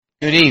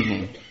Good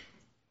evening.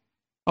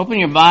 Open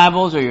your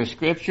Bibles or your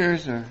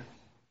scriptures or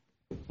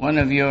one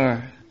of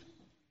your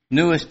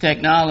newest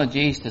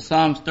technologies to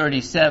Psalms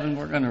 37.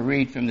 We're going to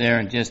read from there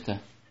in just a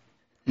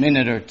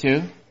minute or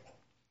two.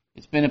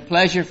 It's been a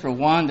pleasure for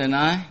Wanda and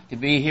I to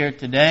be here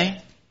today.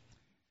 I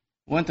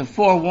want to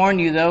forewarn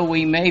you, though,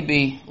 we may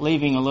be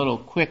leaving a little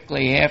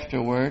quickly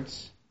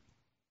afterwards.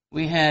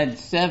 We had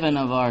 7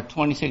 of our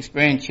 26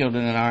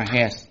 grandchildren in our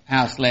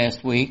house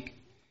last week.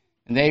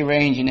 And they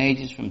range in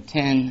ages from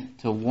 10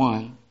 to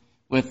 1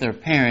 with their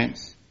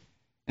parents.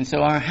 And so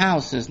our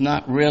house is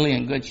not really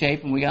in good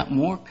shape, and we got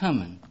more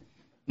coming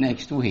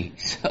next week.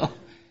 So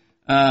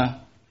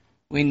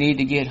we need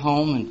to get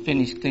home and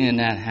finish cleaning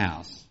that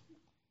house.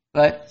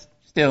 But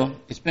still,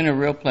 it's been a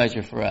real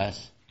pleasure for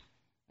us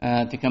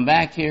to come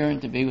back here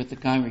and to be with the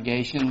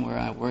congregation where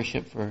I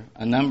worship for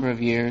a number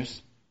of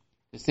years,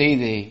 to see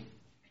the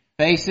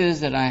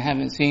faces that I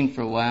haven't seen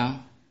for a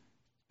while,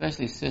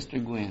 especially Sister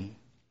Gwen.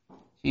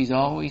 She's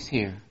always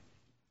here,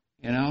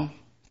 you know.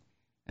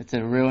 It's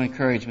a real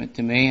encouragement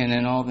to me and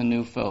then all the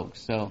new folks.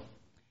 So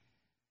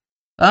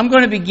I'm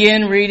going to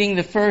begin reading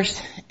the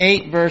first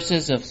 8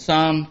 verses of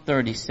Psalm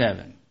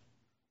 37.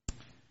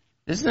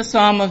 This is the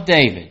Psalm of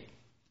David.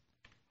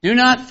 Do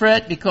not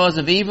fret because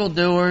of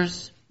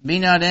evildoers. Be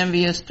not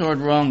envious toward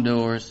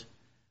wrongdoers,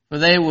 for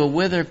they will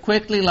wither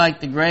quickly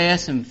like the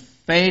grass and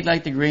fade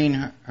like the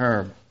green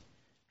herb.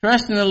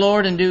 Trust in the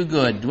Lord and do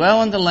good.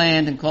 Dwell in the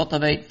land and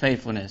cultivate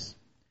faithfulness.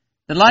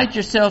 Delight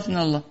yourself in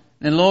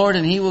the Lord,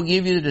 and He will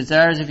give you the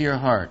desires of your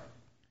heart.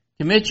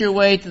 Commit your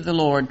way to the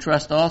Lord.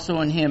 Trust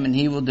also in Him, and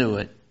He will do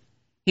it.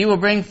 He will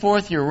bring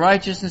forth your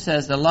righteousness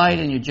as the light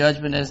and your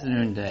judgment as the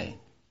noonday.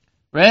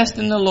 Rest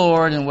in the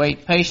Lord and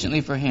wait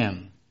patiently for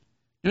Him.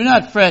 Do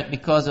not fret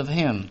because of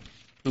him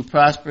who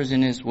prospers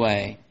in his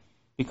way,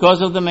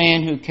 because of the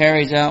man who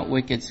carries out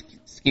wicked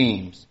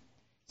schemes.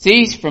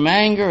 Cease from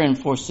anger and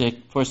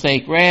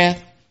forsake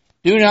wrath.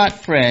 Do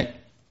not fret.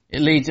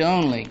 It leads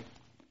only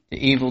to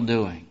evil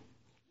doing.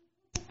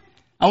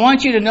 I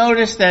want you to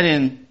notice that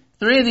in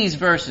 3 of these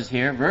verses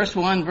here, verse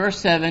 1, verse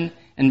 7,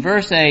 and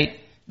verse 8,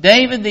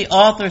 David the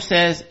author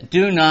says,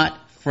 do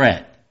not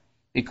fret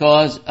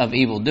because of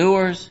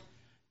evildoers.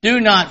 Do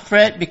not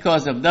fret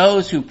because of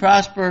those who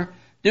prosper.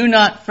 Do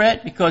not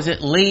fret because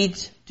it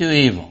leads to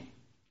evil.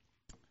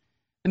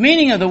 The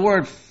meaning of the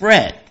word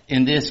fret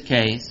in this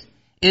case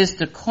is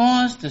to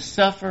cause to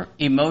suffer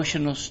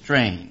emotional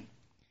strain.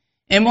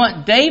 And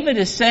what David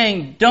is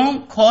saying,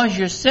 don't cause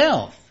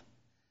yourself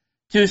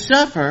to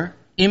suffer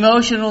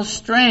emotional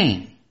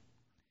strain.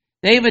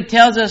 David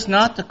tells us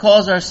not to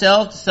cause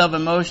ourselves to suffer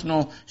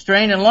emotional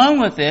strain. Along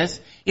with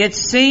this, it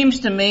seems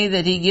to me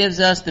that he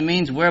gives us the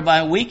means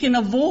whereby we can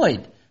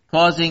avoid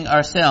causing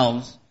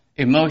ourselves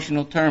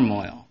emotional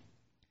turmoil.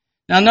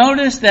 Now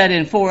notice that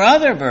in 4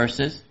 other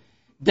verses,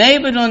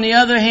 David on the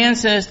other hand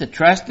says to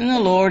trust in the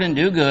Lord and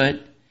do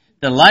good.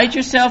 Delight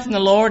yourself in the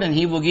Lord and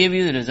He will give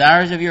you the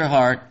desires of your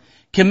heart.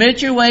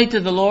 Commit your way to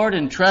the Lord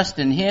and trust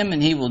in Him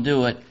and He will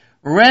do it.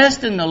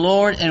 Rest in the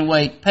Lord and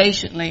wait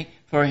patiently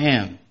for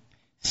Him.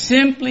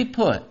 Simply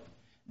put,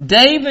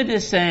 David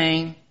is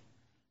saying,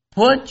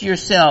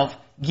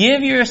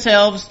 give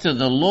yourselves to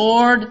the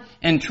Lord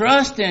and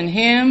trust in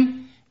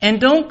Him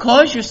and don't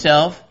cause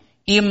yourself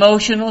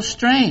emotional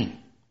strain.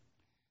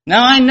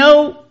 Now I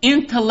know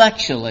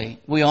intellectually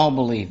we all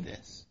believe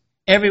this.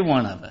 Every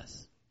one of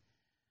us.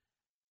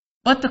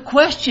 But the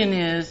question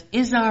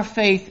is our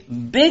faith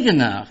big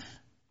enough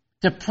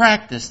to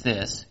practice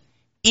this,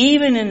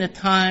 even in the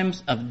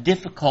times of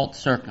difficult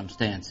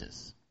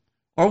circumstances,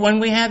 or when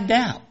we have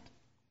doubt?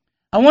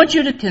 I want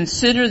you to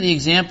consider the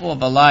example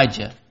of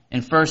Elijah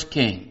in 1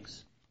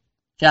 Kings,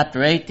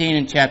 chapter 18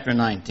 and chapter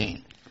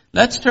 19.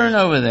 Let's turn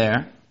over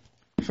there,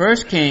 1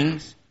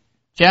 Kings,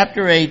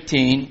 chapter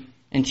 18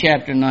 and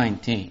chapter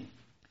 19.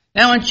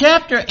 Now in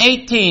chapter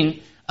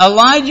 18,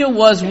 Elijah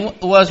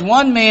was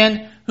one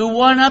man who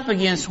went up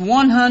against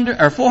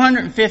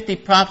 450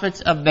 prophets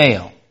of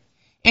Baal.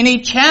 And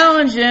he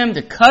challenged them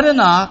to cut an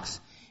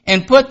ox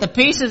and put the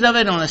pieces of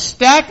it on a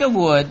stack of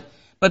wood,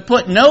 but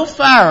put no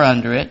fire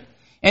under it.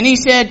 And he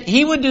said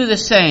he would do the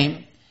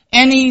same.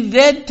 And he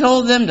then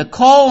told them to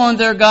call on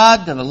their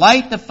God to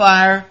light the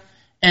fire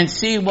and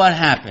see what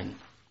happened.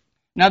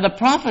 Now the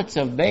prophets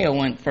of Baal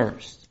went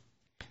first.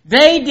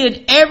 They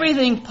did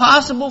everything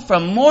possible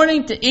from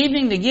morning to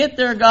evening to get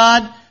their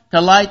God to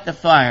light the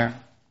fire,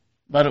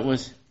 but it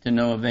was to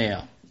no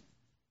avail.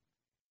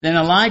 Then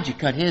Elijah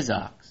cut his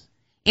ox.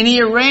 And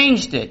he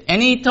arranged it.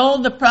 And he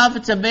told the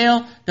prophets of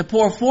Baal to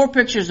pour 4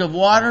 pitchers of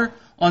water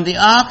on the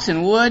ox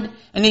and wood.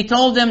 And he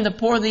told them to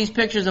pour these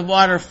pitchers of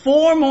water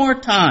 4 more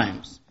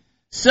times.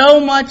 So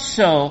much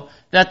so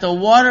that the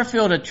water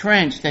filled a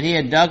trench that he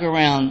had dug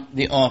around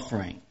the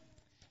offering.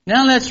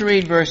 Now let's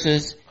read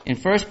verses in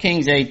 1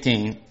 Kings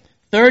 18,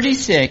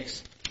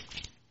 36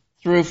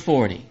 through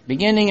 40.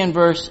 Beginning in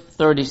verse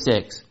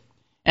 36.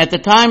 At the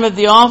time of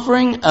the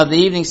offering of the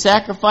evening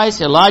sacrifice,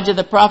 Elijah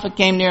the prophet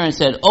came near and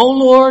said, O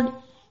Lord,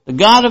 the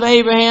God of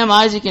Abraham,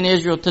 Isaac, and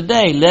Israel,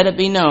 today let it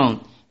be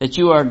known that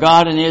you are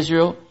God in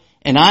Israel,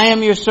 and I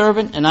am your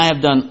servant, and I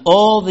have done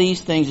all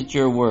these things at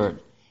your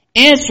word.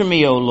 Answer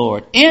me, O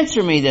Lord.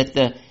 Answer me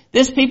that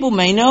this people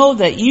may know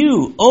that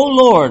you, O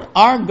Lord,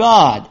 are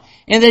God,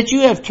 and that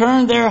you have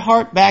turned their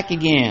heart back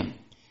again.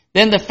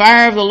 Then the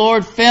fire of the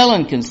Lord fell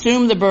and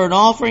consumed the burnt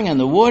offering and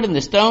the wood and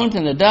the stones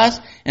and the dust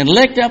and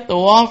licked up the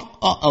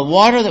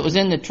water that was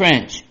in the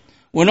trench.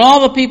 When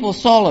all the people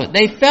saw it,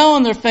 they fell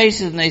on their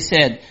faces and they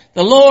said,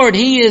 "The Lord,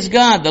 He is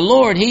God. The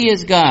Lord, He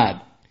is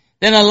God."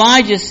 Then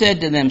Elijah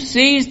said to them,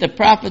 "Seize the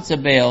prophets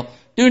of Baal.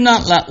 Do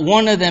not let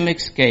one of them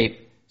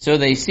escape." So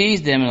they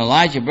seized them, and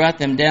Elijah brought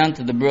them down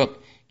to the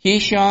brook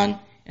Kishon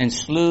and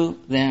slew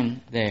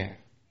them there.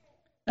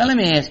 Now let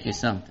me ask you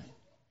something.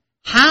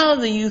 How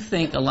do you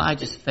think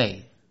Elijah's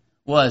faith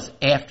was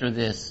after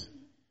this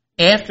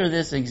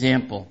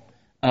example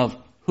of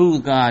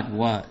who God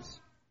was?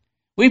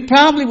 We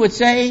probably would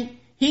say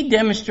he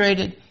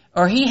demonstrated,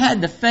 or he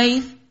had the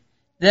faith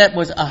that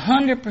was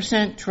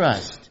 100%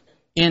 trust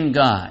in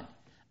God.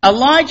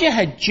 Elijah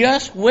had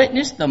just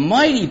witnessed the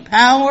mighty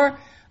power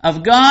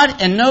of God,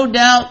 and no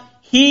doubt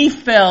he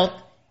felt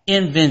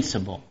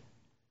invincible.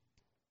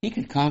 He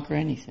could conquer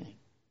anything.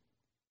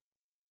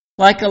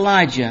 Like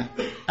Elijah,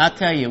 I'll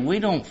tell you, we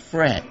don't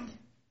fret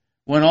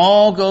when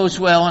all goes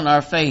well and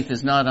our faith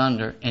is not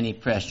under any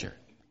pressure.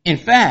 In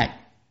fact,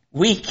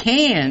 we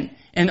can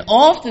and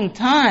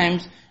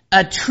oftentimes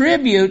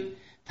attribute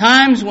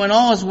times when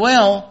all is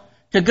well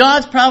to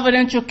God's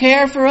providential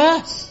care for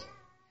us.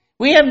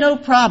 We have no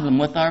problem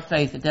with our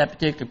faith at that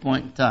particular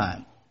point in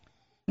time.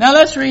 Now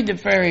let's read the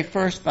very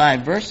first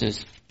 5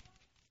 verses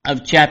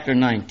of chapter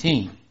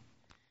 19.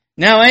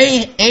 Now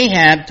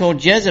Ahab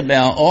told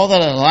Jezebel all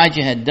that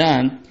Elijah had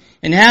done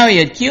and how he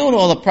had killed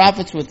all the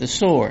prophets with the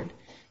sword.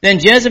 Then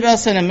Jezebel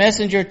sent a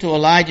messenger to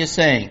Elijah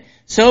saying,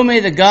 "So may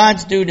the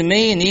gods do to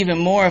me, and even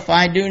more if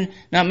I do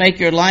not make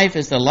your life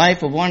as the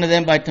life of one of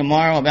them by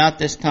tomorrow about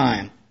this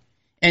time."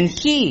 And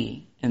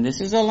he, and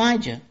this is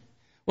Elijah,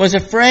 was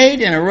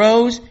afraid and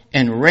arose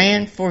and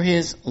ran for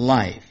his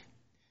life.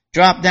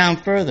 Drop down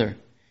further.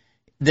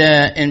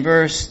 In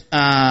verse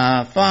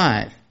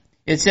 5,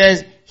 it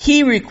says,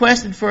 he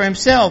requested for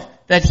himself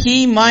that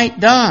he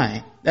might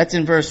die. That's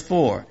in verse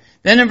 4.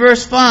 Then in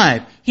verse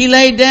 5, he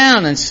lay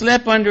down and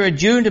slept under a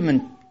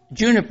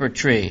juniper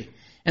tree.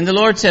 And the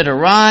Lord said,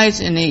 "Arise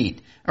and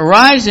eat."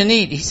 Arise and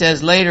eat, he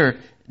says later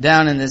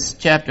down in this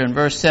chapter in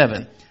verse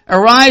 7.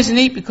 Arise and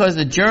eat because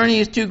the journey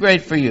is too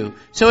great for you.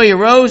 So he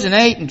arose and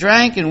ate and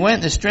drank and went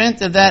in the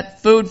strength of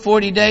that food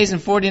 40 days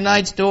and 40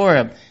 nights to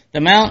Horeb,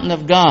 the mountain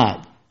of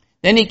God.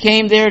 Then he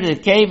came there to the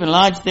cave and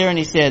lodged there, and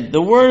he said,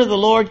 the word of the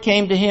Lord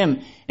came to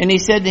him, and he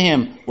said to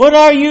him, "What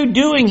are you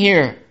doing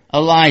here,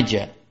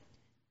 Elijah?"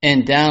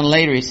 And down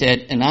later he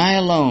said, "And I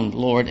alone,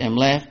 Lord, am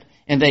left,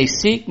 and they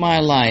seek my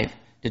life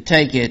to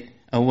take it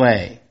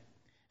away."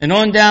 And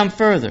on down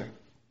further,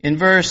 in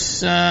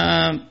verse,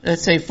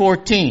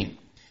 14,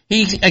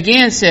 he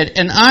again said,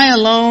 "And I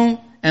alone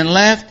am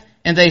left,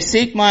 and they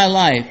seek my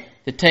life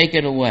to take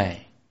it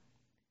away."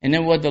 And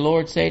then what did the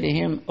Lord say to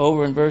him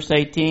over in verse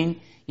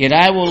 18? "Yet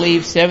I will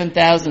leave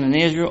 7,000 in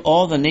Israel,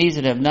 all the knees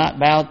that have not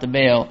bowed to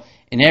Baal,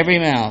 and every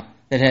mouth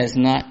that has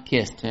not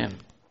kissed him."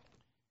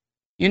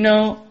 You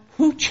know,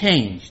 who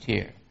changed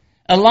here?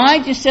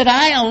 Elijah said,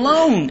 "I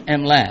alone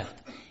am left."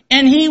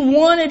 And he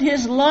wanted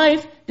his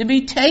life to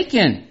be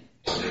taken.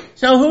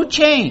 So who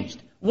changed?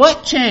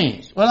 What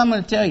changed? Well, I'm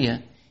going to tell you,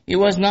 it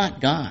was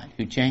not God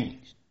who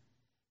changed.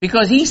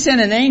 Because he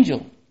sent an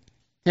angel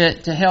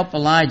to help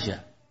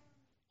Elijah.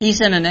 He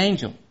sent an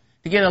angel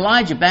to get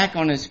Elijah back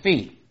on his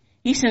feet.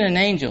 He sent an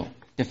angel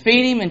to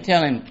feed him and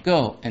tell him,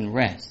 "Go and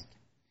rest."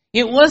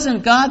 It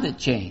wasn't God that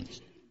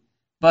changed,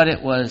 but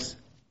it was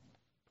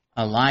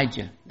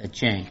Elijah that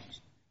changed.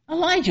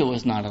 Elijah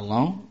was not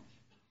alone.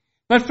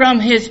 But from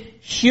his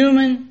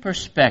human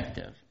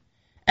perspective,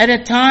 at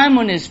a time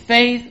when his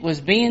faith was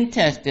being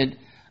tested,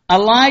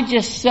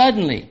 Elijah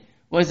suddenly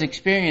was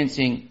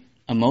experiencing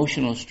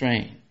emotional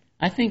strain.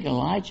 I think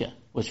Elijah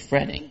was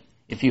fretting,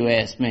 if you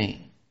ask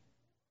me.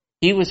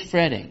 He was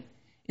fretting.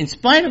 In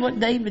spite of what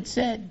David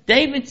said,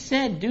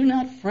 "Do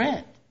not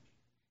fret.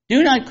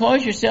 Do not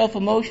cause yourself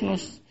emotional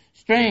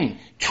strain.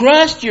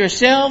 Trust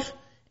yourself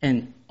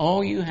and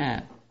all you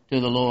have to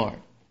the Lord."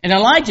 And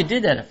Elijah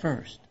did that at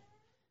first.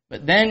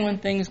 But then when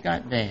things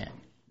got bad,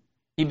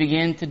 he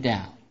began to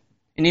doubt.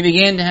 And he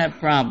began to have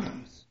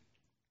problems.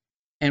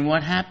 And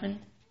what happened?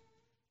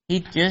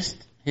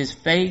 His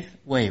faith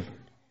wavered.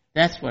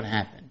 That's what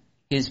happened.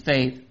 His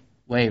faith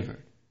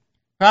wavered.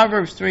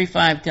 Proverbs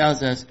 3:5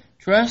 tells us,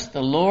 "Trust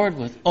the Lord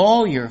with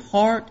all your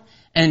heart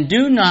and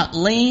do not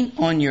lean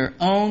on your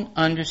own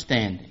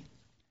understanding."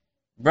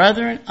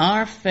 Brethren,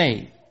 our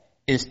faith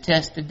is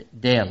tested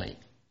daily.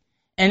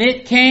 And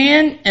it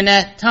can, and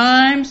at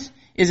times,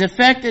 is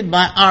affected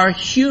by our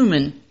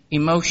human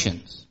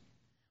emotions.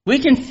 We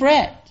can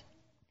fret,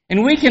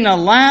 and we can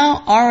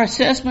allow our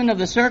assessment of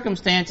the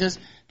circumstances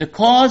to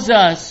cause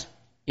us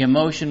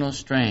emotional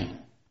strain.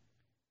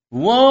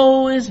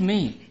 "Woe is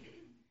me,"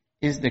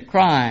 is the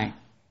cry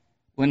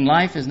when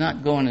life is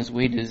not going as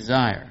we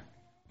desire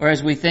or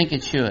as we think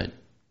it should.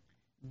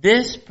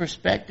 This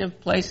perspective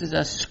places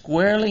us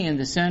squarely in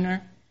the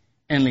center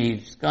and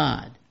leaves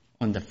God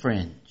on the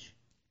fringe.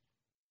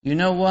 You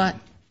know what?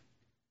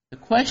 The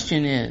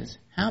question is,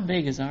 how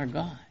big is our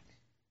God?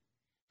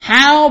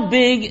 How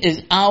big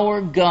is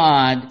our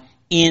God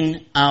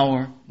in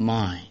our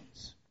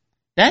minds?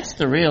 That's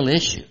the real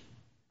issue.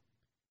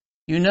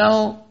 You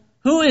know,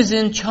 who is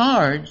in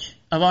charge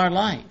of our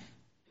life?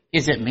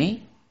 Is it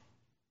me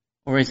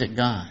or is it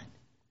God?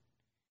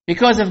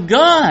 Because if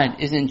God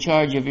is in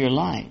charge of your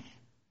life,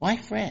 why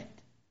fret?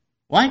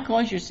 Why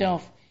cause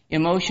yourself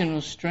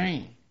emotional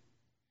strain?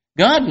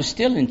 God was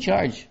still in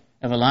charge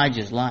of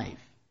Elijah's life.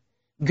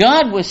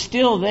 God was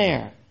still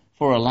there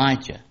for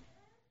Elijah.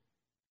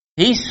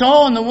 He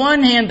saw on the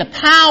one hand the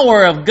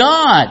power of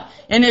God,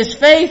 and his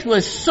faith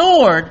was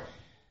soared,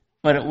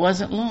 but it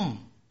wasn't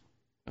long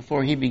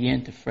before he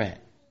began to fret.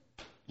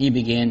 He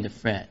began to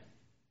fret.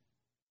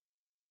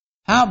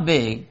 How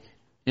big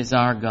is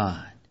our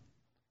God?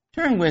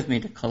 Turn with me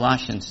to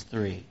Colossians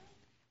 3,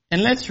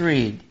 and let's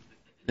read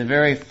the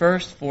very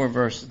first 4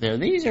 verses there.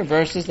 These are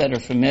verses that are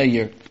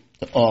familiar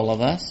to all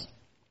of us,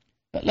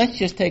 but let's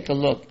just take a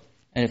look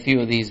at a few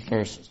of these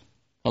verses.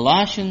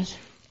 Colossians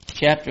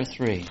chapter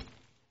 3.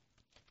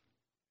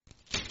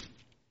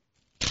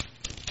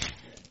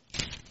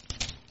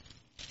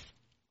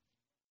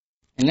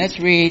 And let's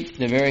read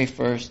the very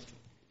first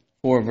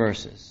 4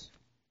 verses.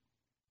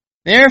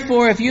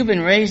 Therefore, if you've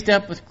been raised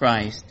up with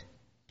Christ,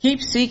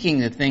 keep seeking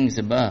the things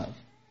above,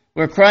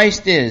 where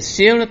Christ is,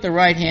 seated at the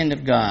right hand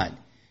of God.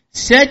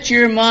 Set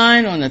your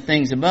mind on the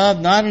things above,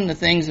 not on the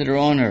things that are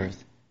on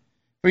earth.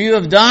 For you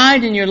have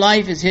died, and your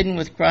life is hidden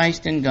with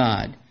Christ in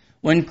God.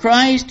 When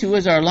Christ, who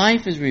is our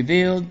life, is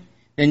revealed,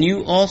 then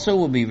you also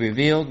will be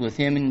revealed with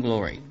him in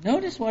glory.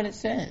 Notice what it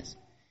says.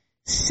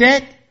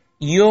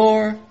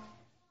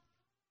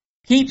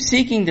 Keep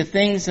seeking the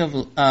things of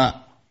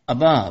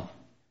above,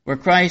 where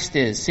Christ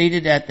is,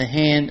 seated at the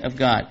hand of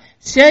God.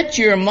 Set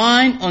your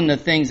mind on the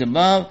things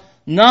above,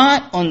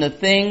 not on the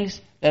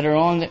things that are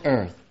on the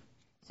earth.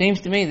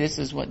 Seems to me this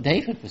is what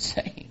David was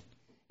saying.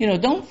 You know,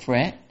 don't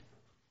fret.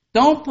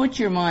 Don't put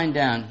your mind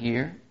down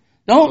here.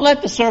 Don't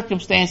let the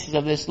circumstances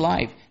of this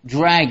life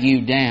drag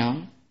you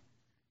down.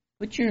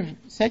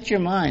 Set your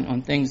mind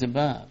on things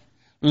above.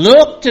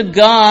 Look to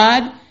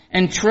God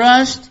and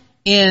trust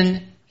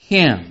in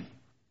him.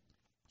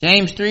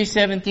 James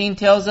 3:17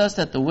 tells us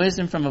that the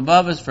wisdom from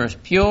above is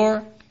first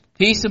pure,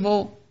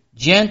 peaceable,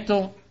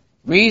 gentle,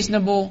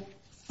 reasonable,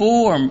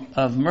 full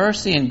of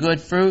mercy and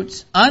good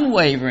fruits,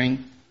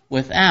 unwavering,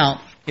 without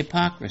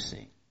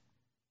hypocrisy.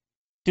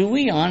 Do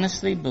we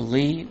honestly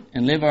believe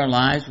and live our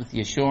lives with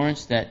the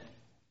assurance that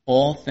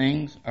all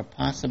things are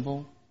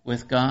possible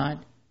with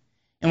God?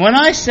 And when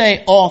I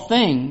say all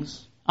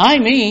things, I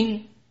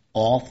mean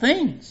all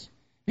things,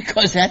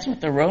 because that's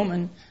what the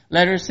Roman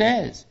letter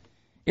says.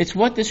 It's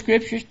what the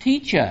Scriptures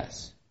teach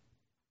us.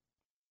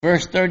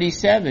 Verse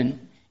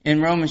 37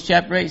 in Romans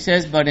chapter 8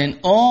 says, but in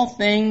all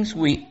things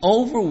we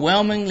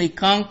overwhelmingly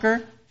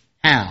conquer.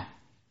 How?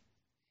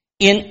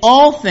 In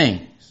all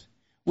things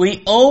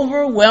we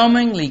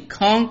overwhelmingly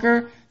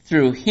conquer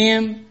through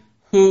him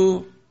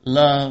who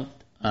loved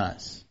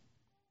us.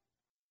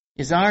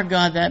 Is our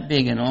God that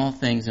big in all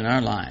things in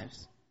our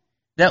lives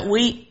that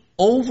we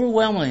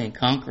overwhelmingly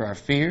conquer our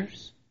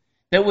fears,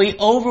 that we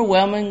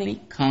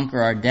overwhelmingly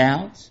conquer our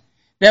doubts,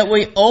 that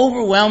we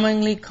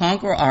overwhelmingly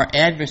conquer our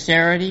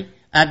adversity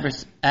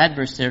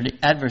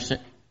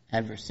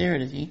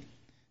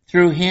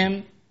through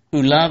him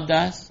who loved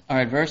us, our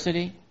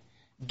adversity?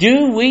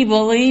 Do we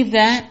believe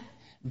that?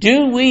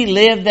 Do we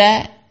live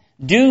that?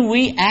 Do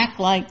we act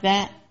like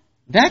that?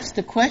 That's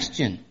the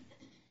question.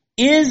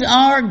 Is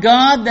our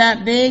God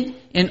that big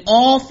in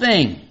all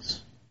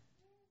things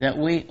that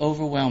we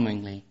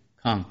overwhelmingly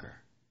conquer?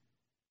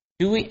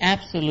 Do we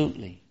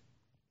absolutely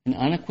and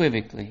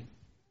unequivocally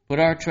put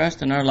our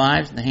trust in our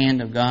lives in the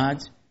hand of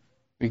God's,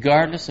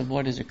 regardless of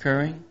what is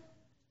occurring?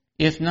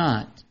 If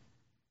not,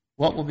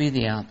 what will be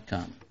the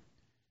outcome?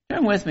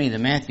 Turn with me to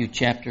Matthew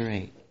chapter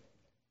 8.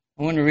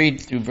 I want to read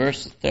through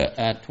verses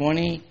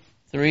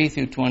 23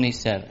 through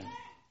 27.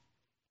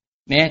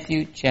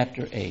 Matthew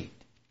chapter 8.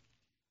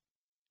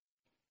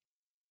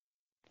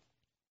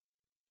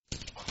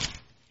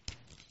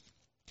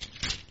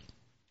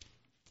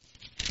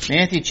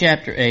 Matthew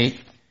chapter 8.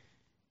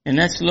 And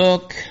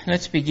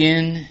let's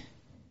begin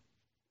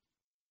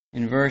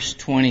in verse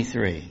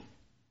 23.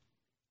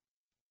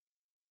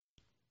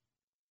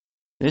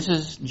 This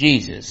is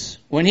Jesus.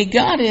 When he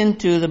got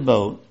into the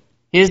boat,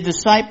 his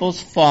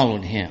disciples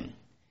followed him.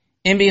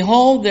 And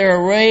behold, there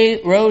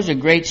arose a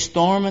great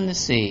storm in the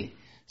sea,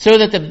 so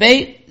that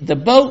the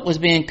boat was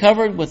being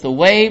covered with the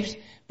waves,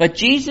 but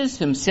Jesus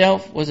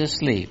himself was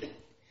asleep.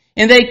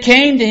 And they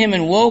came to him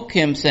and woke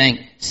him,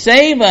 saying,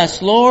 Save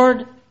us,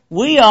 Lord,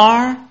 we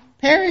are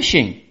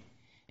perishing.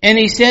 And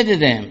he said to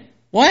them,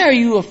 Why are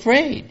you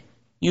afraid,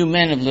 you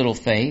men of little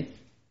faith?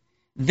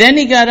 Then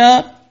he got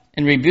up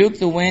and rebuked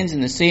the winds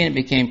and the sea, and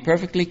it became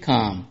perfectly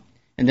calm.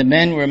 And the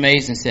men were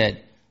amazed and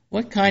said,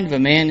 What kind of a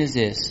man is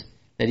this,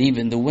 that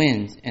even the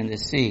winds and the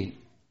sea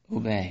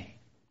obey?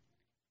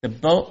 The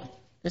boat,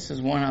 this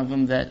is one of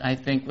them that I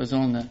think was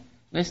on the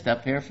list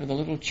up here for the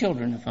little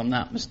children, if I'm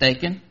not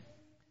mistaken.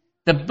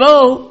 The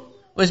boat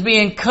was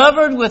being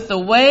covered with the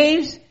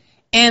waves,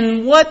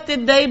 and what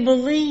did they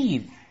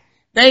believe?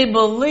 They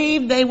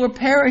believed they were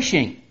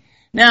perishing.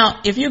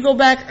 Now, if you go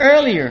back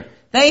earlier,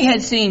 they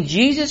had seen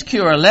Jesus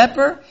cure a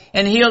leper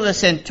and heal the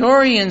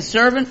centurion's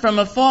servant from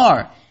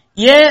afar.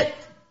 Yet,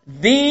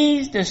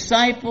 these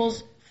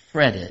disciples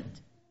fretted.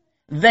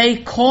 They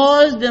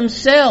caused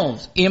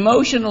themselves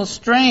emotional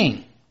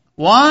strain.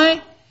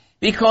 Why?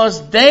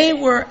 Because they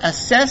were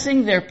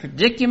assessing their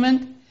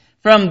predicament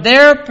from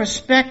their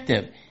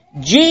perspective.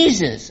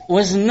 Jesus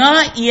was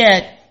not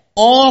yet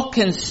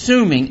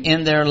all-consuming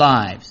in their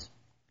lives.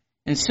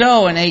 And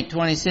so in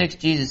 8:26,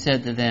 Jesus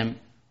said to them,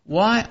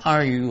 "Why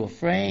are you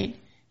afraid,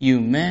 you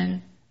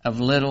men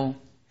of little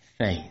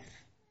faith?"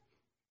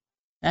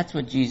 That's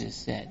what Jesus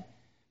said.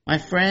 My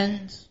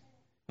friends,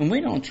 when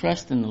we don't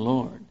trust in the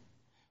Lord,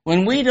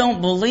 when we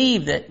don't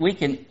believe that we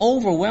can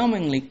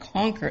overwhelmingly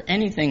conquer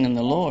anything in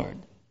the Lord,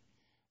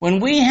 when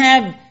we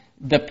have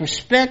the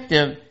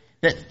perspective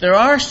that there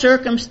are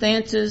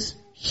circumstances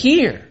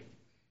here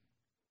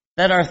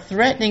that are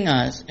threatening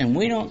us and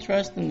we don't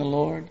trust in the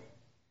Lord,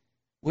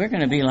 we're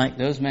going to be like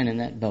those men in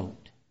that boat.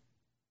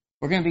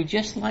 We're going to be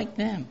just like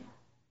them.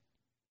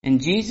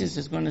 And Jesus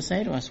is going to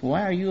say to us,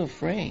 "Why are you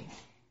afraid,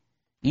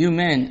 you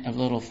men of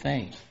little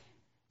faith?"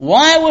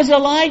 Why was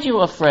Elijah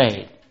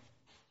afraid?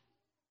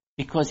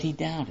 Because he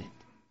doubted.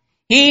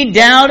 He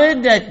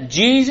doubted that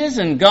Jesus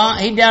and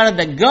God, he doubted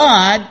that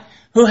God,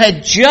 who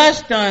had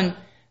just done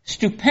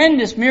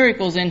stupendous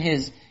miracles in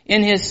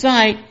his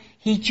sight,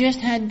 he just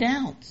had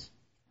doubts.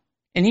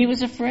 And he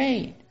was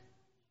afraid.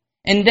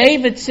 And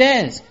David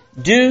says,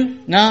 "Do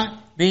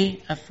not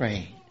be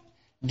afraid.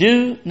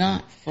 Do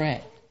not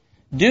fret.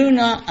 Do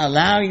not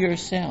allow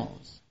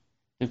yourselves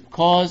to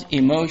cause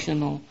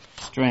emotional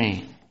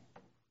strain."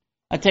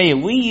 I tell you,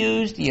 we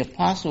use the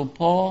Apostle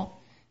Paul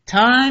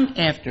time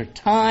after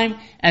time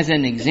as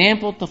an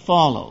example to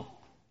follow.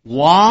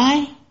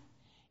 Why?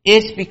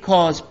 It's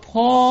because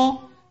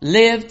Paul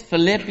lived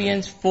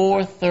Philippians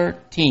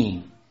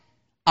 4:13.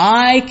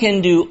 I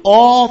can do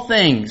all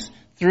things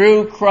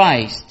through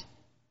Christ,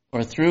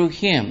 or through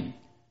Him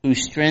who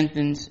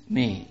strengthens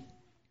me.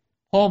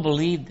 Paul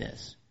believed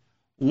this.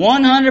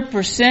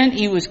 100%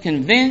 he was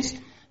convinced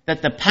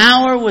that the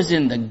power was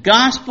in the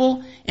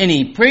gospel, and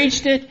he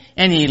preached it,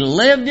 and he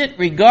lived it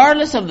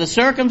regardless of the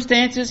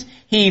circumstances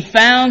he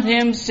found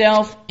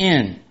himself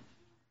in.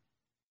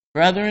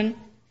 Brethren,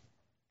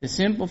 the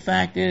simple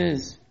fact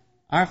is,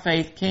 our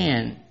faith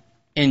can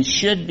and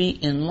should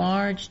be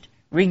enlarged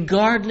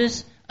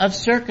regardless of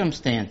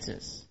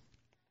circumstances.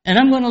 And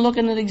I'm going to look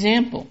at an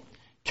example.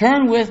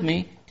 Turn with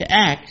me to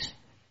Acts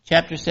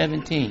chapter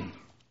 17.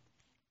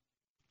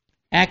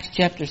 Acts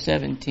chapter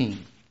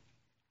 17.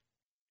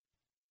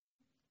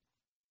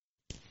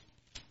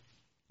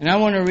 And I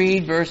want to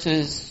read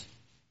verses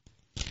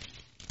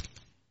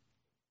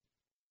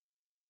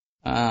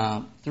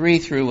 3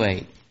 through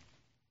 8.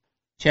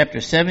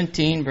 Chapter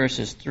 17,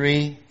 verses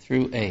 3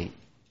 through 8.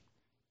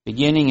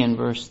 Beginning in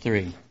verse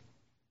 3.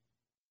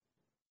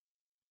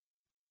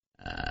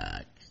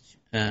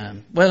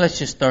 Let's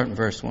just start in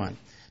verse 1.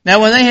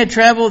 Now when they had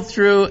traveled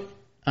through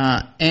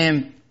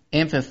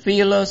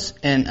Amphipolis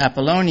and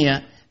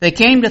Apollonia, they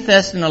came to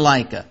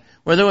Thessalonica,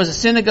 where there was a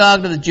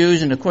synagogue of the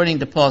Jews, and according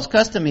to Paul's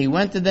custom, he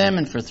went to them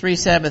and for 3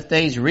 Sabbath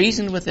days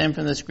reasoned with them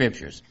from the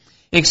Scriptures,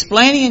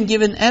 explaining and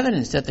giving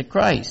evidence that the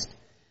Christ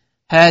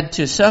had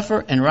to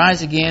suffer and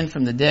rise again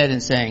from the dead,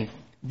 and saying,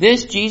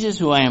 "This Jesus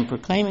who I am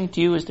proclaiming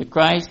to you is the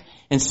Christ."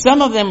 And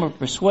some of them were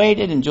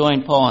persuaded and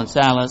joined Paul and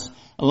Silas,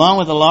 along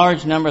with a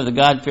large number of the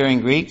God-fearing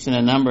Greeks and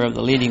a number of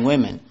the leading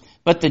women.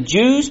 But the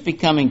Jews,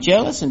 becoming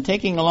jealous and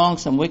taking along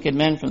some wicked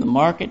men from the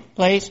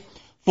marketplace,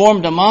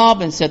 formed a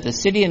mob and set the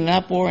city in an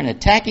uproar, and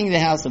attacking the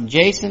house of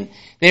Jason,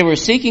 they were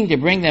seeking to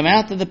bring them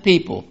out to the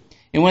people.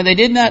 And when they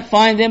did not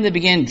find them, they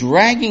began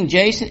dragging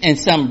Jason and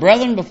some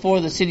brethren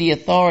before the city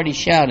authorities,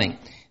 shouting,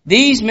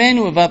 "These men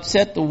who have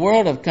upset the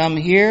world have come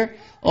here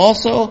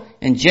also,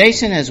 and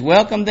Jason has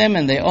welcomed them,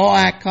 and they all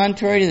act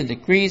contrary to the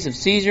decrees of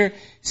Caesar,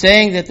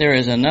 saying that there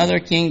is another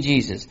King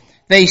Jesus."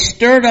 They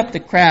stirred up the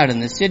crowd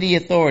and the city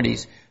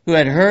authorities who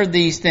had heard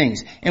these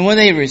things. And when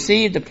they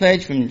received a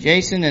pledge from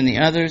Jason and the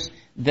others,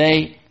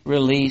 they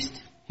released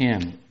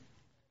him.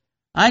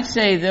 I'd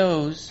say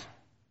those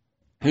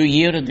who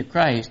yielded to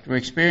Christ were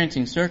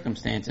experiencing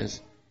circumstances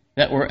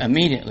that were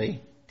immediately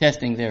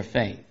testing their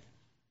faith.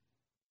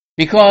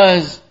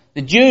 Because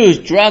the Jews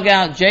drug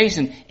out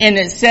Jason, and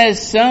it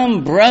says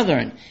some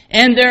brethren,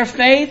 and their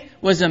faith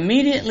was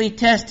immediately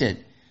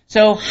tested.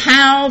 So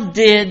how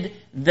did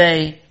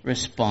they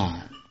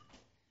respond?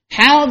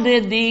 How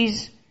did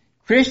these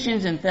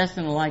Christians in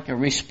Thessalonica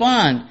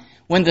respond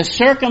when the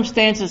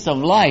circumstances of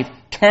life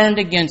turned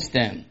against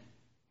them?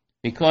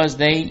 Because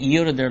they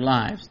yielded their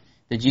lives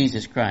to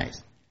Jesus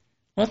Christ.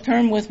 Well,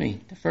 turn with me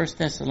to 1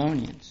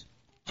 Thessalonians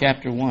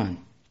chapter 1.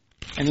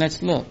 And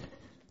let's look.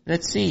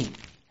 Let's see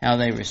how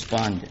they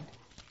responded.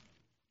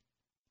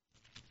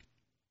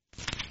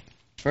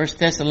 1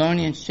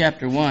 Thessalonians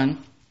chapter 1.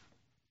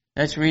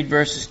 Let's read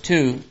verses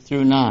 2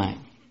 through 9.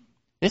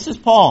 This is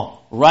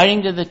Paul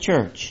writing to the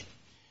church.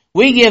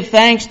 We give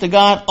thanks to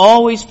God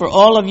always for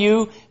all of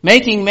you,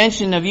 making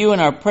mention of you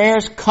in our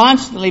prayers,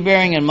 constantly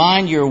bearing in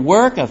mind your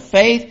work of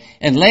faith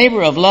and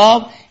labor of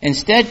love and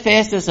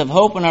steadfastness of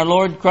hope in our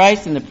Lord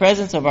Christ in the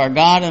presence of our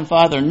God and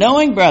Father,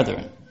 knowing,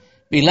 brethren,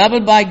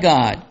 beloved by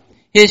God,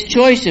 His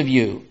choice of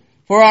you.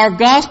 For our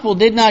gospel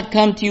did not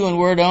come to you in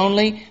word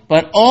only,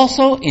 but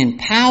also in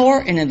power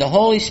and in the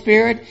Holy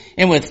Spirit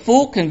and with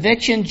full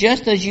conviction,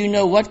 just as you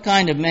know what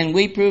kind of men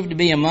we proved to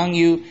be among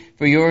you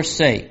for your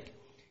sake.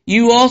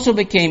 You also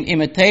became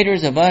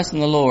imitators of us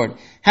in the Lord,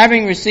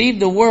 having received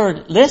the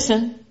word,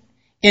 listen,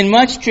 in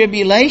much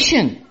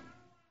tribulation,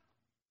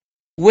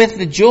 with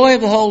the joy of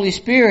the Holy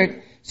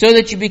Spirit, so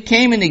that you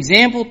became an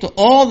example to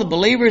all the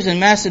believers in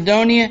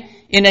Macedonia,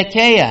 in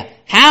Achaia.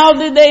 How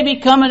did they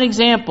become an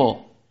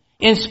example?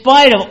 In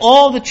spite of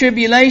all the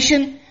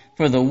tribulation,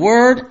 for the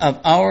word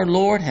of our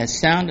Lord has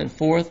sounded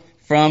forth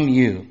from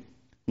you,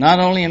 not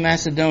only in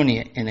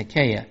Macedonia and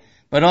Achaia,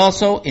 but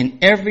also in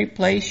every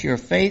place your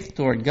faith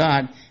toward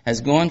God has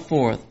gone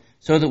forth,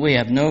 so that we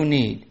have no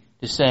need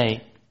to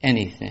say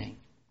anything.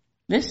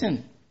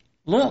 Listen,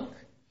 look.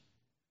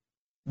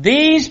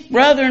 These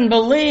brethren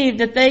believed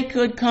that they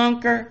could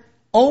conquer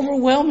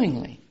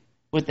overwhelmingly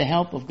with the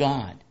help of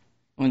God,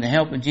 with the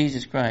help of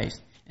Jesus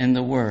Christ and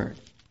the Word.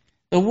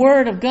 The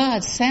Word of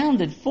God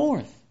sounded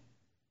forth.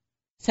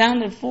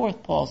 Sounded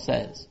forth, Paul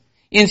says.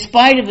 In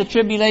spite of the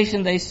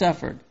tribulation they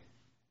suffered.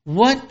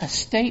 What a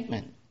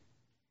statement.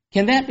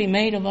 Can that be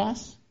made of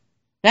us?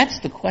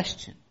 That's the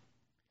question.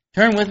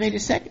 Turn with me to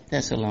 2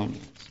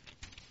 Thessalonians.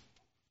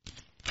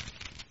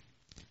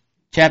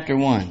 Chapter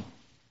 1.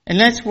 And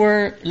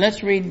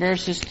let's read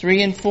verses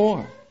 3 and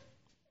 4.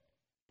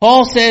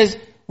 Paul says,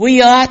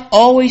 we ought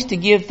always to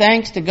give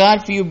thanks to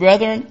God for you,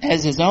 brethren,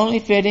 as is only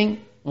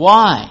fitting.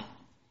 Why?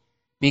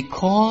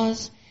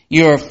 Because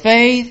your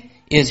faith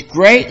is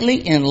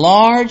greatly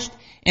enlarged,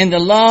 and the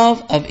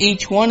love of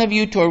each one of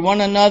you toward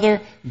one another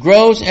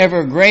grows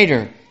ever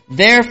greater.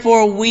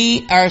 Therefore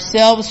we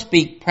ourselves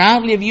speak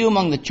proudly of you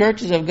among the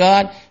churches of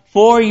God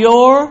for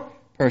your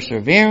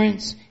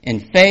perseverance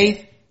and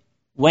faith.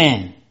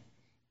 When?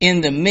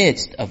 In the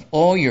midst of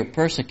all your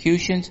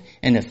persecutions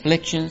and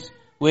afflictions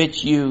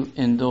which you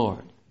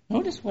endured.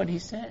 Notice what he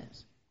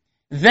says.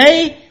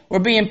 They were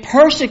being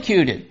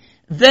persecuted.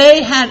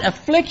 They had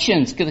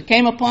afflictions that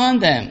came upon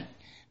them.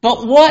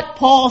 But what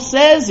Paul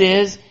says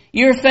is,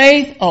 your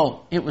faith,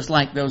 it was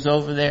like those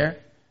over there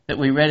that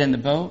we read in the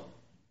boat.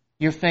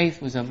 Your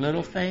faith was of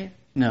little faith?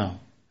 No.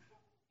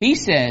 He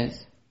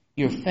says,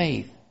 your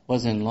faith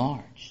was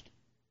enlarged.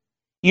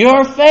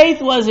 Your faith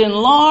was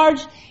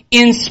enlarged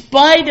in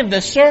spite of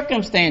the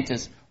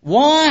circumstances.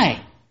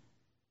 Why?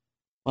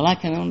 Well, I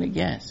can only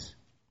guess.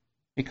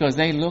 Because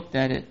they looked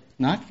at it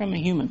not from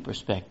a human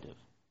perspective,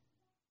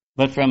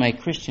 but from a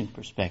Christian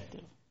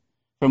perspective.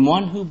 From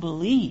one who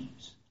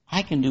believes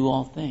I can do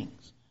all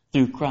things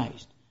through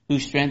Christ, who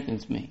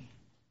strengthens me.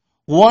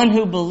 One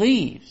who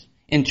believes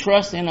and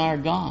trusts in our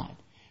God.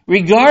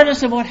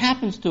 Regardless of what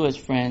happens to us,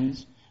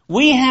 friends,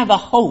 we have a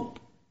hope.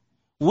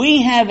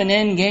 We have an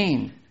end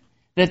game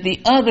that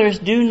the others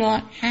do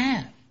not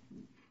have.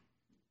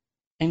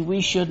 And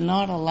we should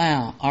not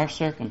allow our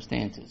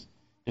circumstances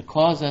to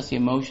cause us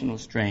emotional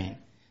strain,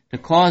 to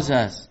cause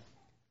us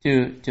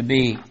to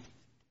be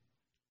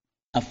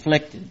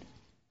afflicted,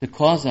 to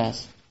cause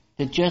us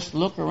to just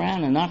look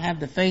around and not have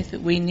the faith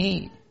that we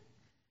need.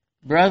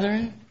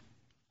 Brethren,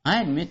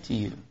 I admit to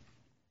you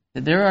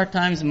that there are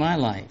times in my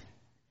life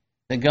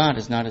that God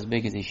is not as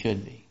big as He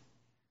should be.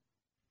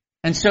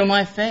 And so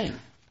my faith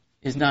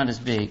is not as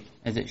big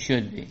as it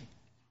should be.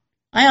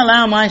 I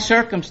allow my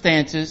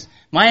circumstances,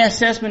 my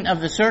assessment of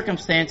the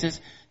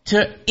circumstances,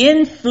 to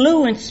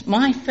influence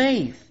my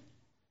faith,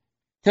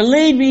 to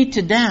lead me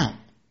to doubt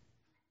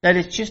that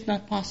it's just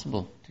not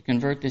possible to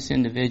convert this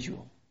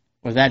individual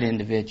or that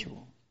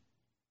individual.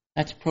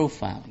 That's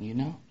profiling, you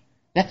know.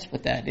 That's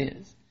what that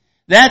is.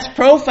 That's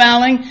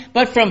profiling,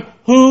 but from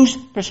whose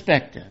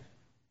perspective?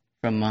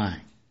 From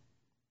mine.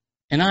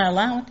 And I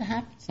allow it to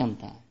happen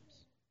sometimes.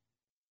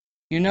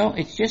 You know,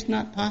 it's just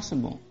not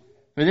possible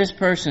for this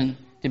person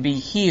to be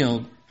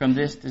healed from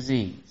this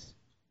disease.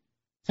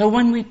 So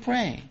when we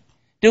pray,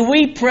 do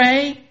we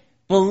pray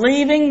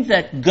believing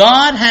that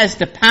God has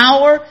the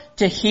power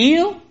to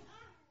heal?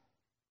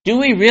 Do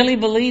we really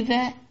believe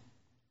that?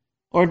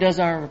 Or does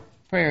our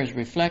prayers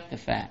reflect the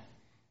fact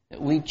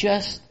that we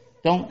just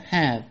don't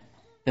have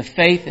the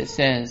faith that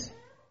says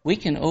we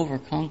can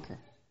overconquer?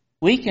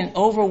 We can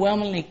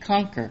overwhelmingly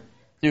conquer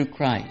through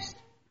Christ.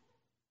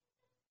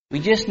 We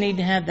just need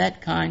to have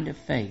that kind of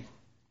faith.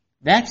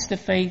 That's the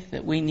faith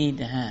that we need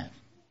to have.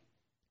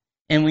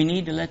 And we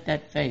need to let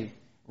that faith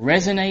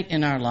resonate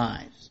in our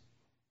lives.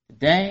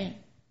 Today,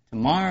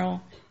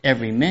 tomorrow,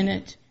 every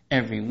minute,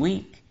 every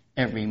week,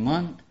 every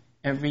month,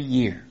 every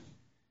year.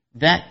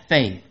 That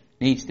faith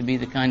needs to be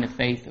the kind of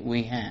faith that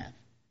we have.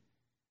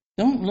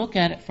 Don't look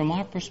at it from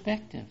our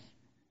perspective.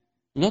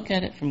 Look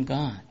at it from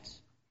God's.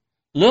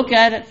 Look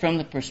at it from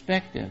the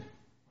perspective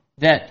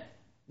that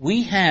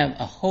we have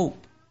a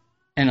hope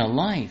and a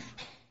life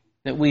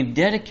that we've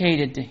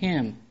dedicated to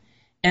Him.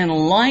 And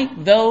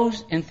like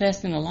those in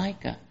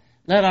Thessalonica,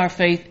 let our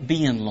faith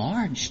be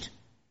enlarged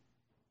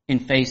in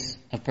face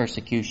of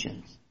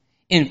persecutions,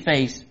 in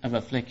face of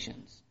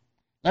afflictions.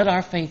 Let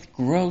our faith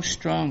grow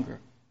stronger.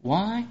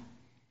 Why?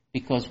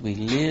 Because we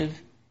live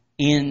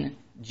in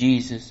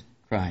Jesus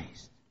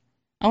Christ.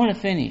 I want to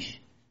finish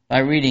by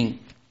reading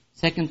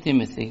 2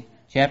 Timothy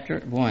chapter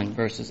 1,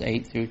 verses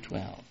 8 through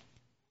 12.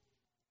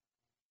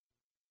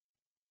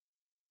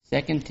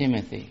 2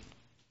 Timothy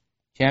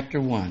chapter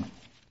 1,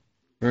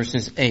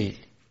 verses 8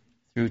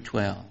 through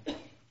 12.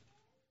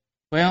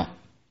 Well,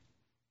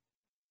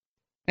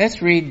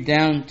 let's read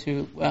down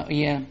to,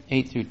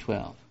 8 through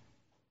 12.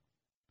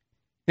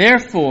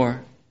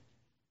 Therefore,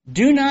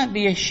 do not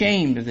be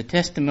ashamed of the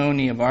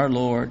testimony of our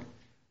Lord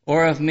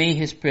or of me,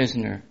 His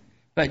prisoner,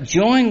 but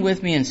join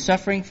with me in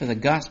suffering for the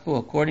gospel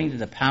according to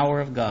the power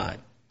of God,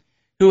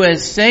 who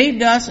has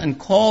saved us and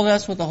called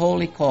us with a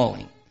holy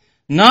calling,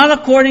 not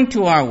according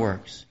to our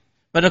works,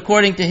 but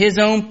according to His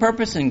own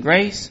purpose and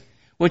grace,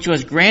 which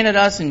was granted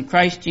us in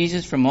Christ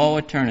Jesus from all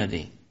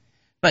eternity,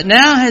 but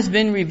now has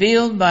been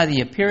revealed by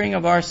the appearing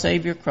of our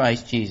Savior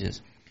Christ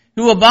Jesus,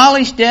 who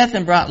abolished death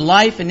and brought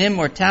life and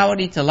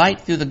immortality to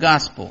light through the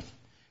gospel,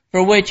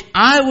 for which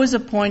I was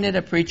appointed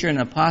a preacher, an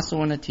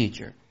apostle, and a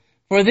teacher.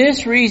 For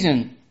this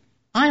reason,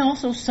 I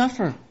also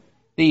suffer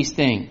these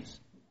things,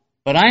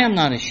 but I am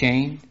not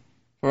ashamed,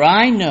 for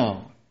I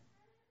know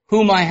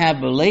whom I have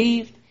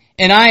believed,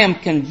 and I am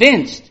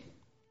convinced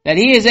that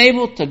He is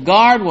able to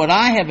guard what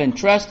I have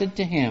entrusted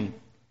to Him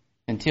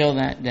until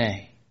that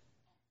day.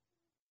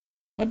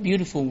 What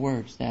beautiful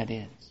words that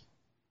is.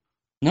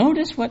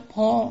 Notice what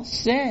Paul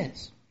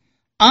says.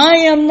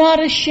 I am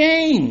not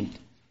ashamed,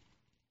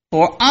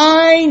 for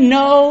I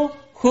know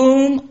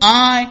whom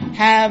I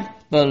have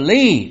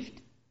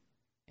believed,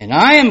 and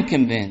I am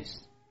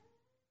convinced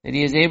that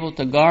He is able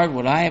to guard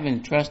what I have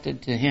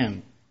entrusted to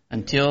Him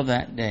until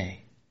that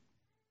day.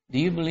 Do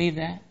you believe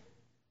that?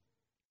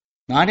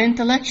 Not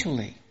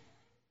intellectually.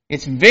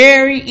 It's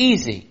very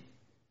easy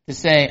to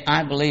say,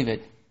 I believe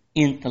it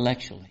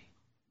intellectually.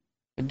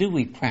 But do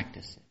we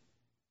practice it?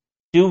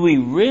 Do we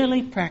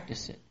really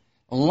practice it?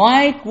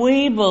 Like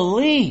we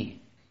believe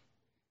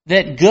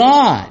that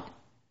God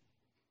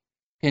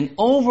can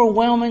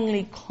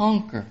overwhelmingly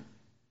conquer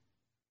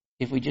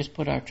if we just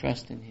put our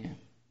trust in Him.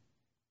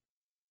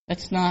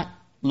 Let's not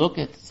look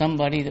at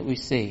somebody that we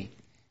see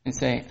and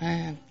say,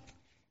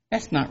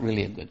 that's not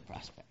really a good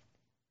prospect.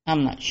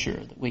 I'm not sure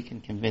that we can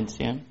convince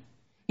him.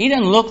 He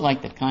doesn't look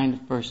like the kind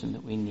of person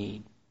that we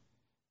need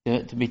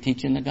to be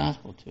teaching the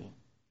gospel to.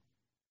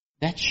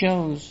 That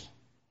shows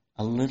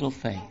a little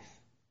faith.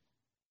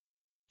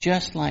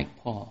 Just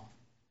like Paul,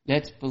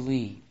 let's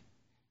believe.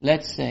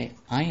 Let's say,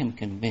 I am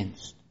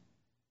convinced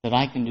that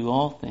I can do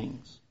all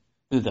things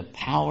through the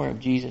power of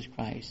Jesus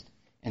Christ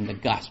and the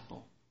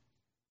gospel.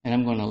 And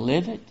I'm going to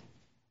live it.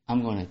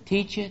 I'm going to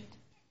teach it.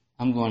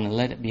 I'm going to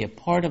let it be a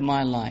part of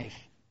my life.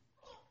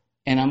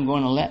 And I'm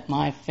going to let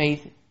my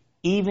faith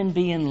even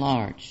be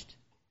enlarged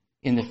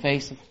in the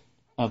face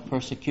of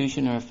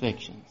persecution or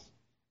afflictions.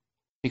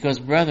 Because,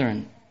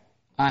 brethren,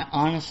 I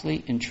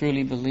honestly and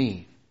truly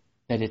believe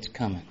that it's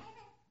coming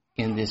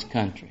in this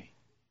country.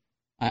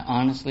 I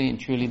honestly and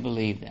truly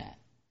believe that.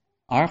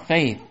 Our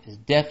faith is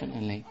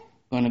definitely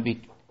going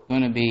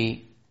to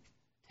be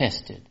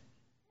tested.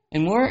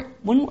 And when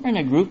we're in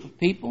a group of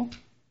people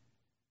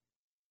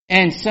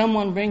and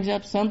someone brings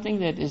up something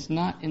that is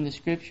not in the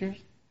Scriptures,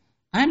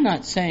 I'm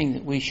not saying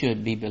that we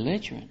should be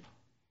belligerent,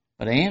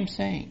 but I am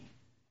saying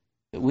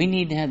that we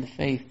need to have the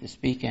faith to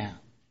speak out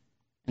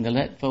and to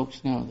let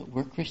folks know that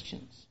we're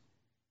Christians,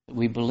 that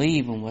we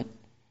believe in what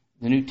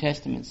the New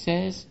Testament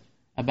says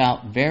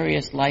about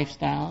various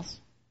lifestyles,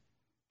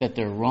 that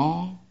they're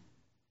wrong,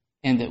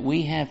 and that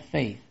we have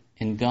faith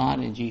in God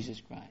and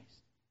Jesus Christ.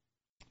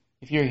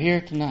 If you're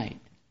here tonight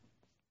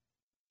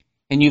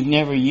and you've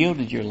never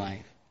yielded your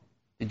life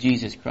to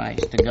Jesus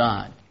Christ, to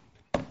God,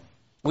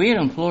 we'd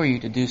implore you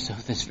to do so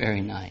this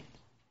very night.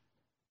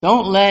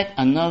 Don't let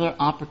another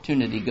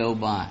opportunity go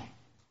by.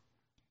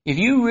 If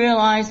you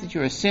realize that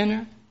you're a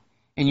sinner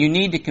and you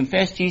need to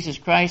confess Jesus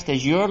Christ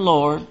as your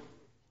Lord,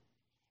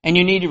 and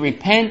you need to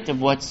repent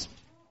of what's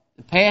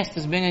the past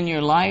has been in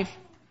your life,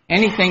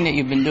 anything that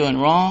you've been doing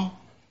wrong,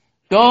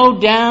 go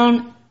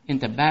down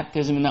into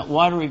baptism, in that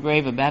watery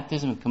grave of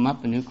baptism, and come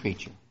up a new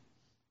creature,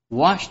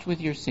 washed with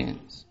your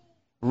sins,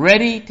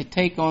 ready to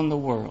take on the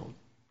world,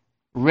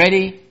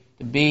 ready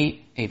to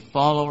be a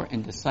follower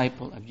and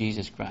disciple of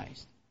Jesus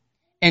Christ.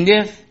 And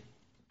if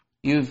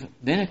you've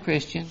been a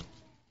Christian,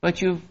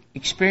 but you've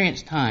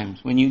experienced times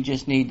when you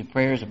just need the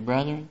prayers of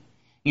brethren,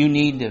 you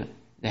need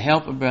the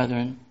help of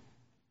brethren,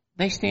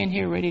 they stand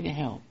here ready to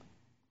help.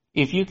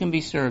 If you can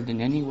be served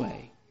in any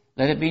way,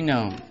 let it be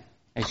known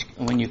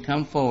when you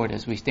come forward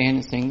as we stand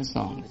and sing the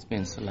song that's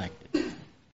been selected.